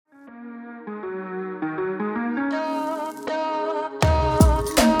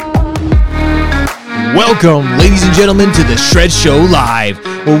Welcome, ladies and gentlemen, to the Shred Show Live,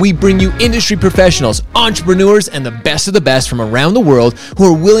 where we bring you industry professionals, entrepreneurs, and the best of the best from around the world who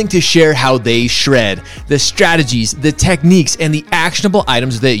are willing to share how they shred, the strategies, the techniques, and the actionable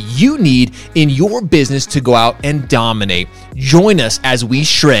items that you need in your business to go out and dominate. Join us as we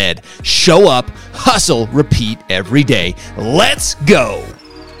shred, show up, hustle, repeat every day. Let's go.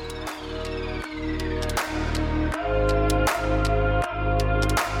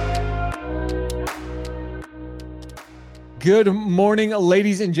 Good morning,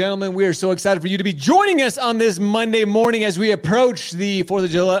 ladies and gentlemen. We are so excited for you to be joining us on this Monday morning as we approach the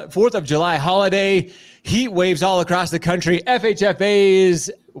 4th of July holiday. Heat waves all across the country. FHFA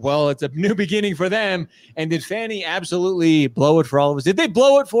is, well, it's a new beginning for them. And did Fannie absolutely blow it for all of us? Did they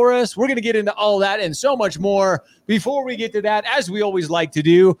blow it for us? We're going to get into all that and so much more. Before we get to that, as we always like to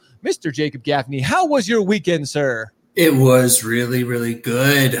do, Mr. Jacob Gaffney, how was your weekend, sir? It was really, really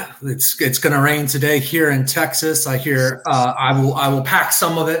good. It's going to rain today here in Texas. I hear I will pack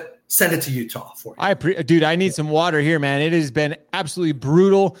some of it, send it to Utah for you. Dude, I need some water here, man. It has been absolutely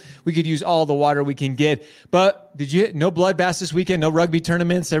brutal. We could use all the water we can get. But no bloodbaths this weekend? No rugby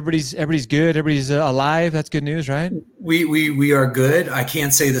tournaments? Everybody's good. Everybody's alive. That's good news, right? We are good. I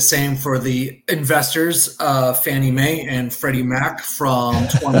can't say the same for the investors, Fannie Mae and Freddie Mac from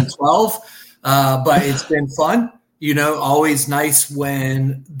 2012, but it's been fun. You know, always nice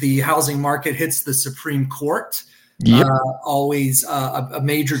when the housing market hits the Supreme Court. Yep. Always a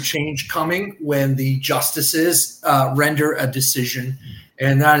major change coming when the justices render a decision.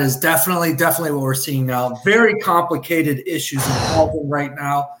 And that is definitely what we're seeing now. Very complicated issues involving right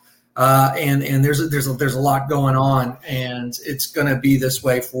now. And there's a lot going on, and it's going to be this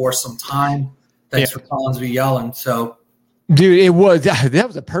way for some time. Thanks for Collins v. Yellen. So. Dude, that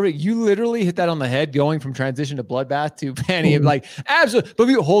was a perfect. You literally hit that on the head, going from transition to bloodbath to Fannie. Like, absolutely.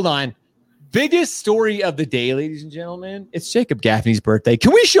 But hold on. Biggest story of the day, ladies and gentlemen. It's Jacob Gaffney's birthday.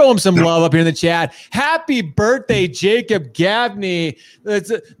 Can we show him some love up here in the chat? Happy birthday, Jacob Gaffney.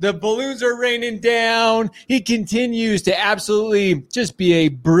 The balloons are raining down. He continues to absolutely just be a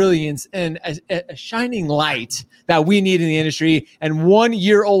brilliance and a shining light that we need in the industry, and 1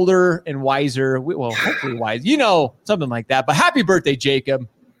 year older and wiser. Well, hopefully wise, something like that. But happy birthday, Jacob.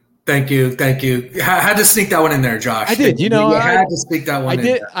 Thank you. I had to sneak that one in there, Josh. I did. I had to sneak that one in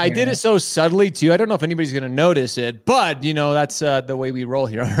there. I did it so subtly, too. I don't know if anybody's going to notice it, but, that's the way we roll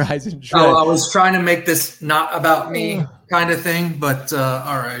here on Rise&Shred. Oh, I was trying to make this not about me kind of thing, but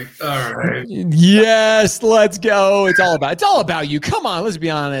all right. Yes, let's go. It's all about you. Come on, let's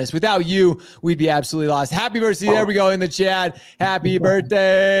be honest. Without you, we'd be absolutely lost. Happy birthday. There we go in the chat. Happy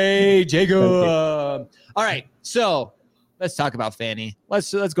birthday, Jacob. All right, so let's talk about Fannie.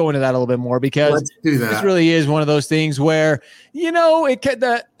 Let's go into that a little bit more, because this really is one of those things where,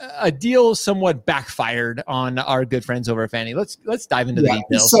 a deal somewhat backfired on our good friends over at Fannie. Let's dive into the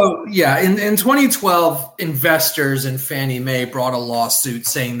details. So, in 2012, investors in Fannie Mae brought a lawsuit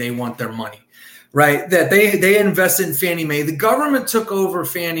saying they want their money, right? That they invested in Fannie Mae. The government took over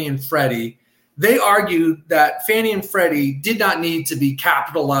Fannie and Freddie. They argued that Fannie and Freddie did not need to be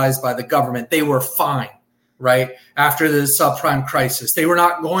capitalized by the government. They were fine. Right after the subprime crisis, they were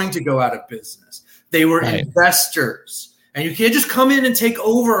not going to go out of business. They were investors, and you can't just come in and take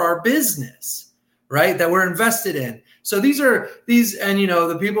over our business, right? That we're invested in. So these, and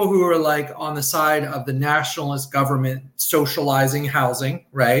the people who are like on the side of the nationalist government socializing housing,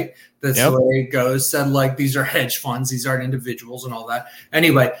 right? That's the way it goes. Said like these are hedge funds, these aren't individuals, and all that.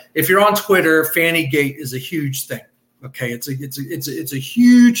 Anyway, if you're on Twitter, Fannie Gate is a huge thing. Okay, it's a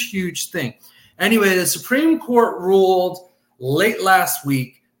huge thing. Anyway, the Supreme Court ruled late last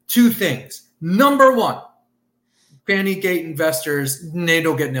week 2 things. Number 1, Fannie Gate investors, they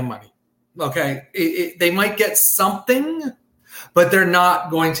don't get no money. Okay, they might get something, but they're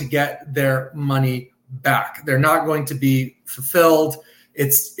not going to get their money back. They're not going to be fulfilled.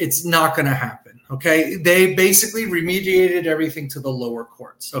 It's not going to happen. Okay, they basically remediated everything to the lower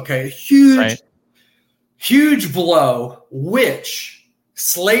courts. Okay, huge blow, which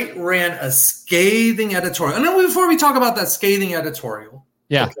Slate ran a scathing editorial. And then before we talk about that scathing editorial,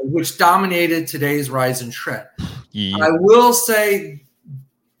 which dominated today's Rise&Shred, I will say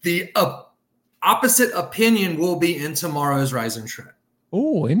the opposite opinion will be in tomorrow's Rise&Shred.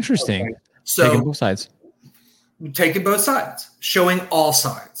 Oh, interesting. Okay. So taking both sides. Showing all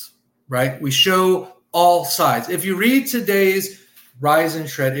sides, right? We show all sides. If you read today's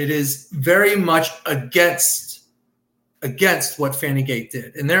Rise&Shred, it is very much against what Fannie Gate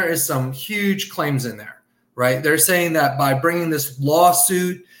did. And there is some huge claims in there, right? They're saying that by bringing this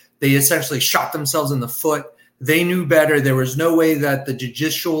lawsuit, they essentially shot themselves in the foot. They knew better. There was no way that the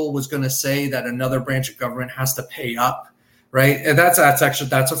judicial was going to say that another branch of government has to pay up, right? And that's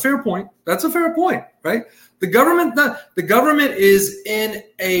a fair point. That's a fair point, right? The government is in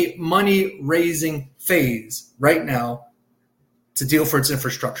a money raising phase right now to deal for its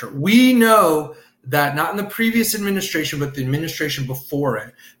infrastructure. We know that not in the previous administration, but the administration before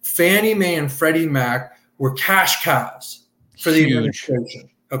it, Fannie Mae and Freddie Mac were cash cows for the administration.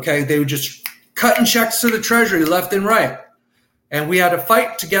 Okay, they were just cutting checks to the Treasury left and right, and we had to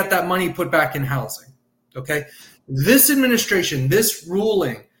fight to get that money put back in housing. Okay, this administration, this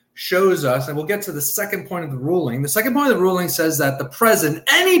ruling shows us, and we'll get to the second point of the ruling. The second point of the ruling says that the president,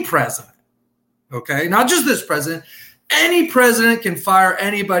 any president, okay, not just this president, any president can fire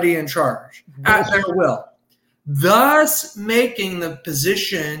anybody in charge at their will, thus making the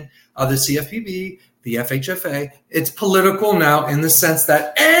position of the CFPB, the FHFA, it's political now in the sense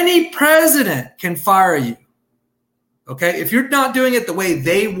that any president can fire you. Okay, if you're not doing it the way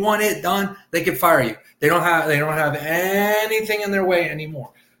they want it done, they can fire you. They don't have anything in their way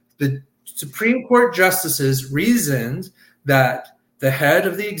anymore. The Supreme Court justices reasoned that the head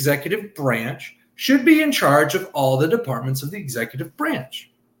of the executive branch should be in charge of all the departments of the executive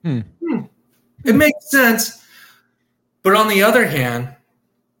branch. It makes sense. But on the other hand,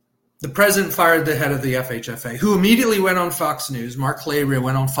 the president fired the head of the FHFA, who immediately went on Fox News. Mark Calabria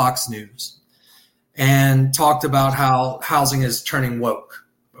went on Fox News and talked about how housing is turning woke.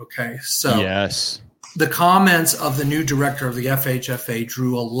 Okay, so yes, the comments of the new director of the FHFA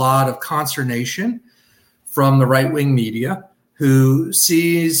drew a lot of consternation from the right-wing media, who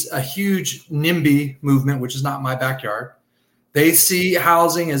sees a huge NIMBY movement, which is not my backyard. They see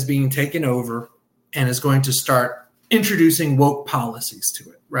housing as being taken over and is going to start introducing woke policies to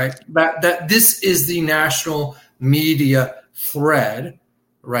it, right? That this is the national media thread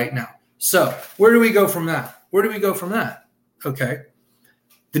right now. So where do we go from that? Okay.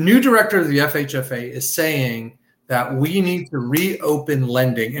 The new director of the FHFA is saying that we need to reopen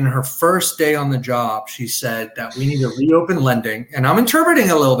lending. In her first day on the job, she said that we need to reopen lending. And I'm interpreting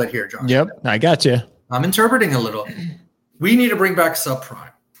a little bit here, John. Yep, I got you. I'm interpreting a little. We need to bring back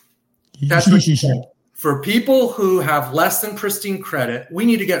subprime. That's what she said. For people who have less than pristine credit, we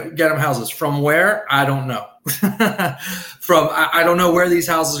need to get them houses. From where? I don't know. I don't know where these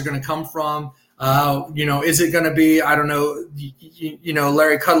houses are going to come from. Is it going to be, I don't know,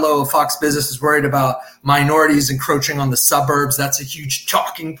 Larry Kudlow of Fox Business is worried about minorities encroaching on the suburbs. That's a huge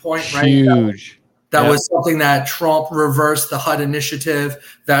talking point, right? Huge. That was something that Trump reversed, the HUD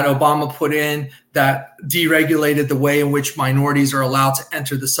initiative that Obama put in that deregulated the way in which minorities are allowed to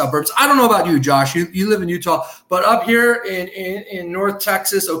enter the suburbs. I don't know about you, Josh. You live in Utah, but up here in North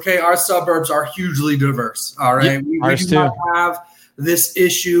Texas, okay, our suburbs are hugely diverse. All right. Yep, we do not have this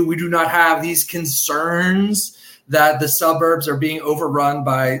issue. We do not have these concerns that the suburbs are being overrun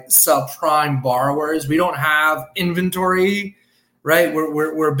by subprime borrowers. We don't have inventory, right?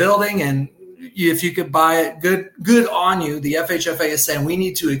 We're building, and if you could buy it, good on you. The FHFA is saying we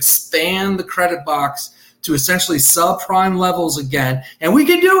need to expand the credit box to essentially subprime levels again, and we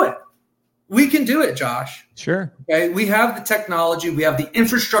can do it. We can do it, Josh. Sure. Okay. We have the technology, we have the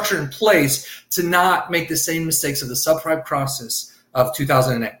infrastructure in place to not make the same mistakes of the subprime crisis of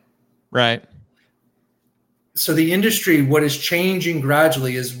 2008. Right. So the industry, what is changing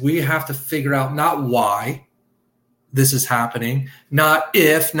gradually is we have to figure out not why this is happening, not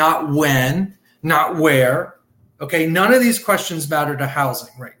if, not when, not where. Okay, none of these questions matter to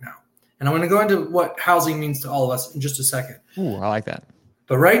housing right now. And I'm going to go into what housing means to all of us in just a second. Ooh, I like that.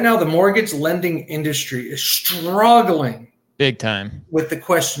 But right now, the mortgage lending industry is struggling big time with the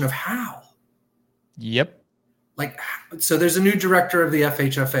question of how. Yep. So there's a new director of the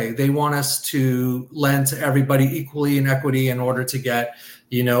FHFA. They want us to lend to everybody equally in equity in order to get,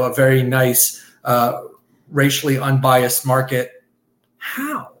 a very nice, racially unbiased market.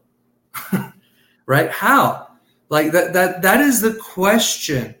 How? Right? How? That is the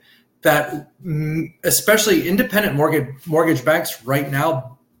question that especially independent mortgage banks right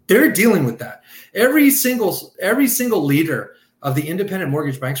now, they're dealing with that. Every single leader of the independent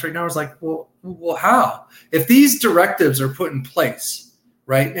mortgage banks right now is like, well, how? If these directives are put in place,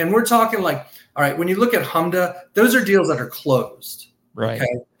 right? And we're talking all right, when you look at HMDA, those are deals that are closed. Right.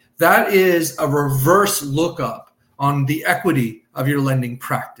 Okay? That is a reverse lookup on the equity of your lending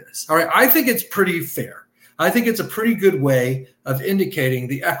practice. All right. I think it's pretty fair. I think it's a pretty good way of indicating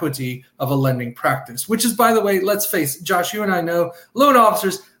the equity of a lending practice, which is, by the way, let's face it, Josh, you and I know loan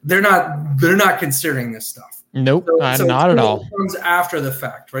officers, they're not considering this stuff. Nope, not at all. It comes after the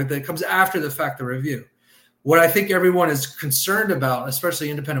fact, right? That comes after the fact, the review. What I think everyone is concerned about, especially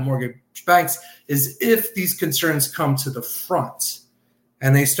independent mortgage banks, is if these concerns come to the front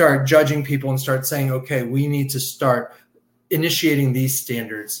and they start judging people and start saying, okay, we need to start initiating these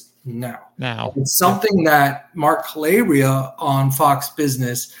standards now. It's something that Mark Calabria on Fox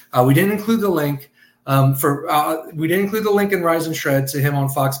Business, we didn't include the link we didn't include the link in Rise&Shred to him on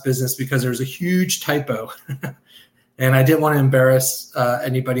Fox Business because there's a huge typo. And I didn't want to embarrass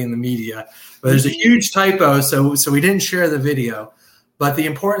anybody in the media, but there's a huge typo. So we didn't share the video. But the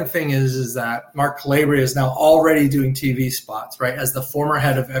important thing is that Mark Calabria is now already doing TV spots, right? As the former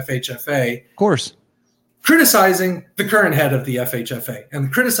head of FHFA. Of course. Criticizing the current head of the FHFA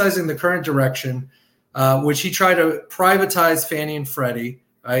and criticizing the current direction, which he tried to privatize Fannie and Freddie,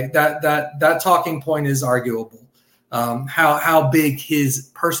 right? That talking point is arguable. How big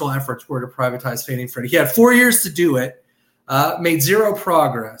his personal efforts were to privatize Fannie and Freddie. He had 4 years to do it, made zero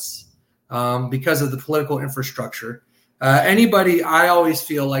progress because of the political infrastructure. I always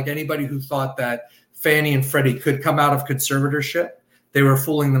feel like anybody who thought that Fannie and Freddie could come out of conservatorship, they were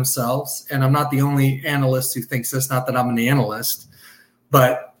fooling themselves. And I'm not the only analyst who thinks this, not that I'm an analyst,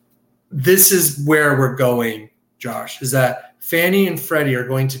 but this is where we're going, Josh, is that Fannie and Freddie are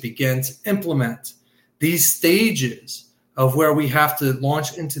going to begin to implement these stages of where we have to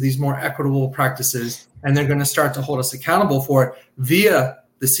launch into these more equitable practices, and they're going to start to hold us accountable for it via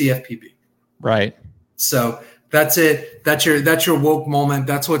the CFPB. Right. So that's it. That's your woke moment.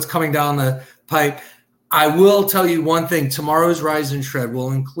 That's what's coming down the pipe. I will tell you one thing. Tomorrow's Rise&Shred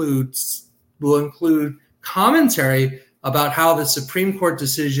will include commentary about how the Supreme Court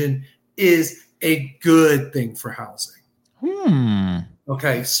decision is a good thing for housing.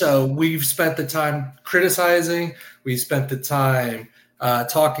 Okay, so we've spent the time criticizing. We spent the time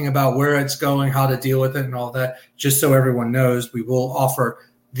talking about where it's going, how to deal with it, and all that. Just so everyone knows, we will offer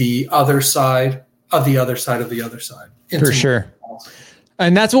the other side of the other side of the other side. For sure.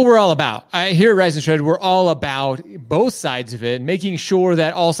 And that's what we're all about. Here at Rise&Shred, we're all about both sides of it, making sure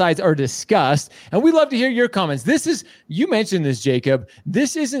that all sides are discussed. And we love to hear your comments. You mentioned this, Jacob.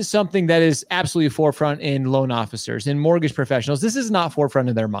 This isn't something that is absolutely forefront in loan officers and mortgage professionals. This is not forefront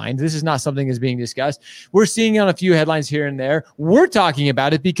in their mind. This is not something that's being discussed. We're seeing on a few headlines here and there. We're talking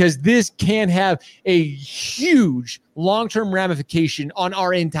about it because this can have a huge long-term ramification on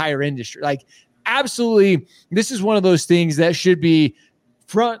our entire industry. Like, absolutely, this is one of those things that should be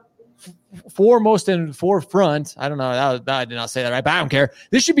foremost and forefront. I don't know. I did not say that right, but I don't care.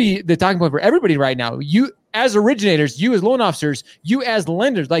 This should be the talking point for everybody right now. You as originators, you as loan officers, you as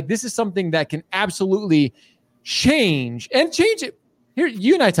lenders, like this is something that can absolutely change it. Here,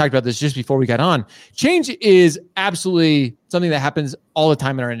 you and I talked about this just before we got on. Change is absolutely something that happens all the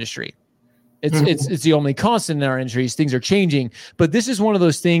time in our industry. It's the only constant in our industries. Things are changing, but this is one of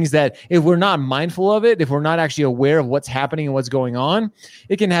those things that if we're not mindful of it, if we're not actually aware of what's happening and what's going on,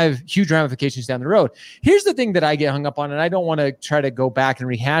 it can have huge ramifications down the road. Here's the thing that I get hung up on, and I don't want to try to go back and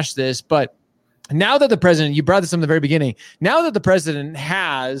rehash this, but now that the president, you brought this up in the very beginning, now that the president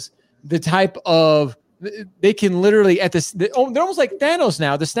has the type of, they can literally they're almost like Thanos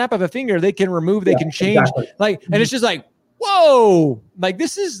now, the snap of a finger, they can remove, they can change, exactly. And it's just like, whoa, like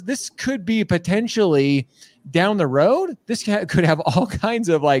this could be potentially down the road. This could have all kinds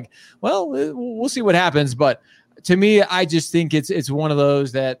of we'll see what happens. But to me, I just think it's one of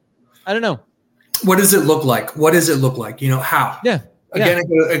those that, I don't know. What does it look like? How? Yeah.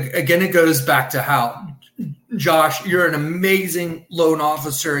 Again, it goes back to how. Josh, you're an amazing loan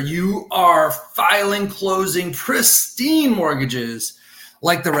officer. You are filing, closing pristine mortgages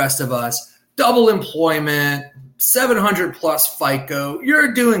like the rest of us. Double employment, 700 plus FICO.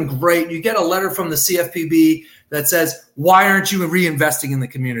 You're doing great. You get a letter from the CFPB that says, why aren't you reinvesting in the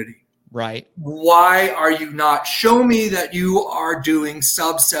community? Right. Why are you not? Show me that you are doing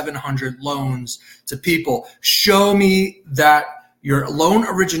sub 700 loans to people. Show me that your loan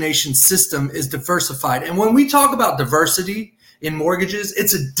origination system is diversified. And when we talk about diversity in mortgages,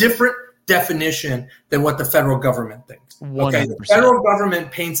 it's a different definition than what the federal government thinks. 100%. Okay, the federal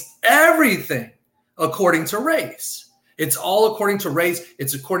government paints everything according to race. It's all according to race.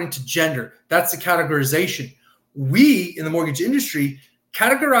 It's according to gender. That's the categorization. We in the mortgage industry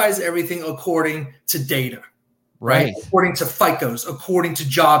categorize everything according to data, right? According to FICOs, according to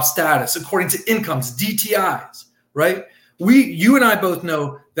job status, according to incomes, DTIs, right? You and I both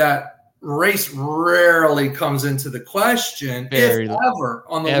know that race rarely comes into the question, if ever,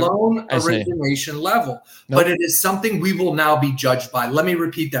 on the loan origination level. Nope. But it is something we will now be judged by. Let me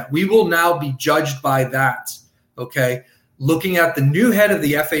repeat that. We will now be judged by that, okay? Looking at the new head of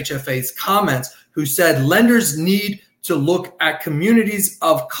the FHFA's comments, who said lenders need to look at communities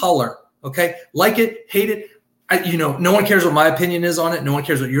of color, okay? Like it, hate it. no one cares what my opinion is on it. No one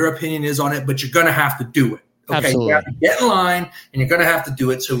cares what your opinion is on it, but you're going to have to do it. Okay. Absolutely. You have to get in line and you're going to have to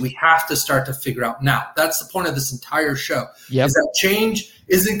do it. So we have to start to figure out now. That's the point of this entire show. Yep. Is that change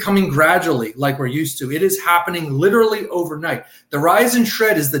isn't coming gradually like we're used to. It is happening literally overnight. The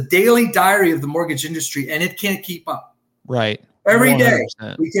Rise&Shred is the daily diary of the mortgage industry, and it can't keep up. Right. Every 100%.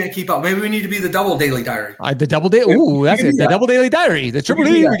 day we can't keep up. Maybe we need to be the double daily diary. The double daily. Ooh, that's it. The double daily diary. The triple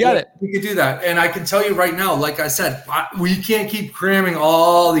D. We got it. We could do that. And I can tell you right now, like I said, we can't keep cramming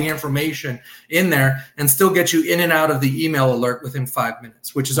all the information in there and still get you in and out of the email alert within 5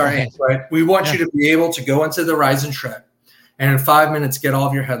 minutes, which is our aim, right? We want you to be able to go into the Rise&Shred and in 5 minutes get all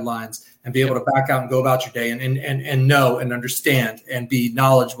of your headlines and be able to back out and go about your day and know and understand and be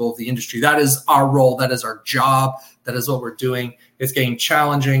knowledgeable of the industry. That is our role. That is our job. That is what we're doing. It's getting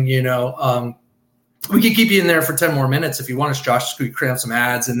challenging, We can keep you in there for 10 more minutes if you want us, Josh. We cram some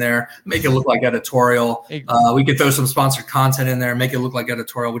ads in there, make it look like editorial. We could throw some sponsored content in there, make it look like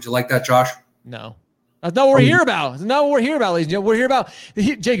editorial. Would you like that, Josh? No. That's not what we're here about. That's not what we're here about, ladies and gentlemen. We're here about,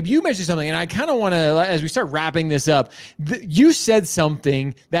 Jacob, you mentioned something, and I kind of want to, as we start wrapping this up, you said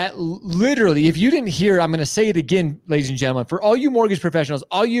something that literally, if you didn't hear, I'm going to say it again, ladies and gentlemen, for all you mortgage professionals,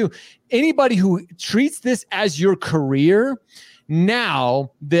 anybody who treats this as your career,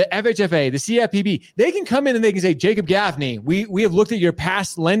 now the FHFA, the CFPB, they can come in and they can say, Jacob Gaffney, we have looked at your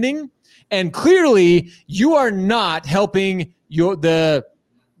past lending, and clearly you are not helping the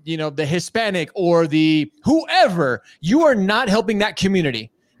Hispanic or the whoever, you are not helping that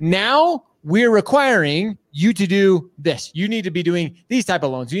community. Now we're requiring you to do this. You need to be doing these type of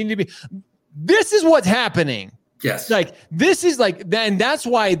loans. This is what's happening. Yes. And that's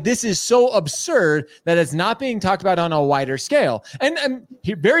why this is so absurd that it's not being talked about on a wider scale. And I'm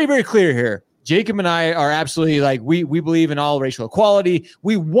very, very clear here. Jacob and I are absolutely we believe in all racial equality.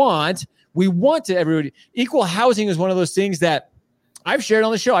 We want to everybody. Equal housing is one of those things that I've shared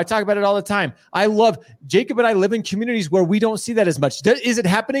on the show. I talk about it all the time. I love Jacob and I live in communities where we don't see that as much. Is it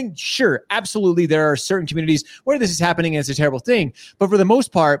happening? Sure. Absolutely. There are certain communities where this is happening and it's a terrible thing. But for the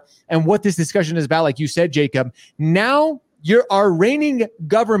most part, and what this discussion is about, like you said, Jacob, now our reigning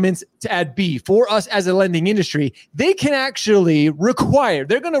governments to add B for us as a lending industry, they can actually require,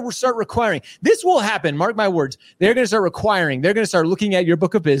 they're going to start requiring. This will happen. Mark my words. They're going to start requiring, they're going to start looking at your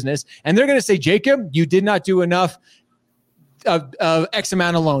book of business and they're going to say, Jacob, you did not do enough of X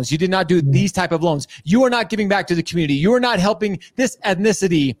amount of loans. You did not do these type of loans. You are not giving back to the community. You are not helping this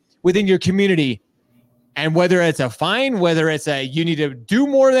ethnicity within your community. And whether it's a fine, whether it's you need to do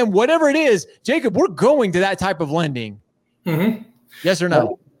more than whatever it is, Jacob, we're going to that type of lending. Mm-hmm. Yes or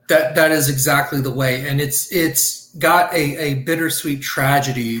no? That is exactly the way. And it's got a bittersweet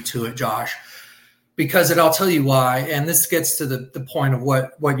tragedy to it, Josh, and I'll tell you why. And this gets to the point of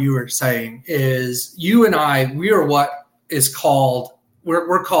what you were saying is you and I, we are what is called,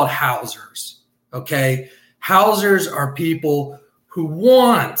 we're called housers. Okay. Housers are people who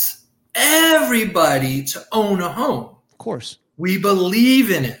want everybody to own a home. Of course. We believe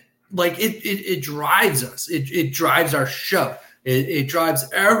in it. Like it drives us. It drives our show. It drives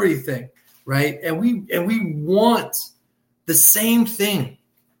everything. Right. And we want the same thing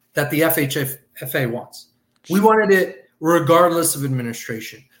that the FHFA wants. We wanted it regardless of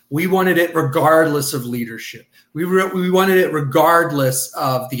administration. We wanted it regardless of leadership. We wanted it regardless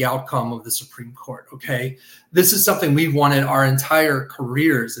of the outcome of the Supreme Court, okay? This is something we wanted our entire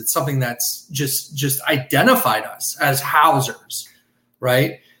careers. It's something that's just identified us as housers,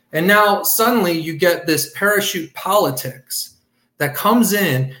 right? And now suddenly you get this parachute politics that comes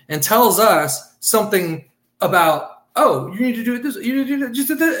in and tells us something about, oh, you need to do this, you need to do that, just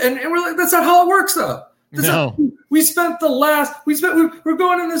do that. And we're like, that's not how it works, though. No. We're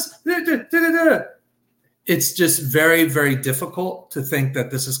going in this. It's just very, very difficult to think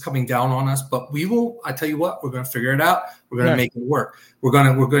that this is coming down on us, but I tell you what, we're going to figure it out. We're going to make it work. We're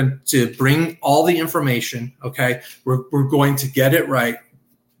going to bring all the information. Okay. We're going to get it right.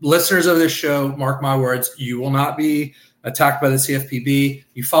 Listeners of this show, mark my words, you will not be attacked by the CFPB.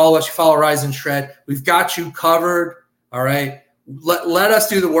 You follow us, you follow Rise&Shred. We've got you covered. All right. Let us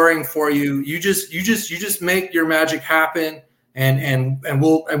do the worrying for you. You just make your magic happen, and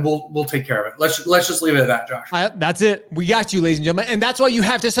we'll take care of it. Let's just leave it at that, Josh. That's it. We got you, ladies and gentlemen, and that's why you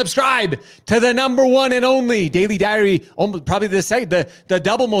have to subscribe to the number one and only daily diary, probably the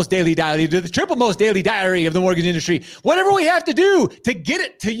double most daily diary, the triple most daily diary of the mortgage industry. Whatever we have to do to get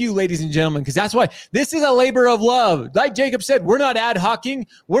it to you, ladies and gentlemen, because that's why this is a labor of love. Like Jacob said, we're not ad hocing.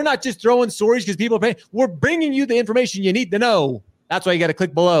 We're not just throwing stories because people are paying. We're bringing you the information you need to know. That's why you got to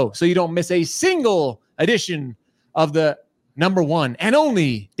click below so you don't miss a single edition of the number one and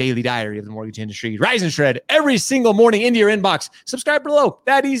only daily diary of the mortgage industry. Rise and Shred every single morning into your inbox. Subscribe below.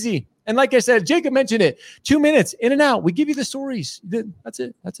 That easy. And like I said, Jacob mentioned it. 2 minutes in and out. We give you the stories. That's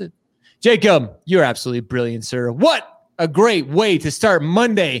it. Jacob, you're absolutely brilliant, sir. What a great way to start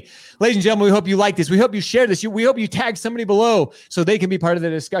Monday. Ladies and gentlemen, we hope you like this. We hope you share this. We hope you tag somebody below so they can be part of the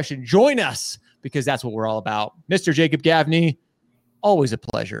discussion. Join us because that's what we're all about. Mr. Jacob Gaffney, always a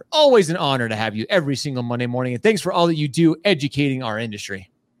pleasure. Always an honor to have you every single Monday morning. And thanks for all that you do educating our industry.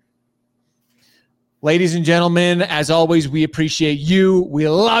 Ladies and gentlemen, as always, we appreciate you. We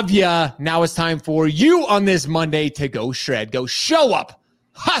love you. Now it's time for you on this Monday to go shred. Go show up,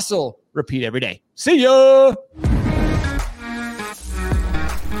 hustle, repeat every day. See ya.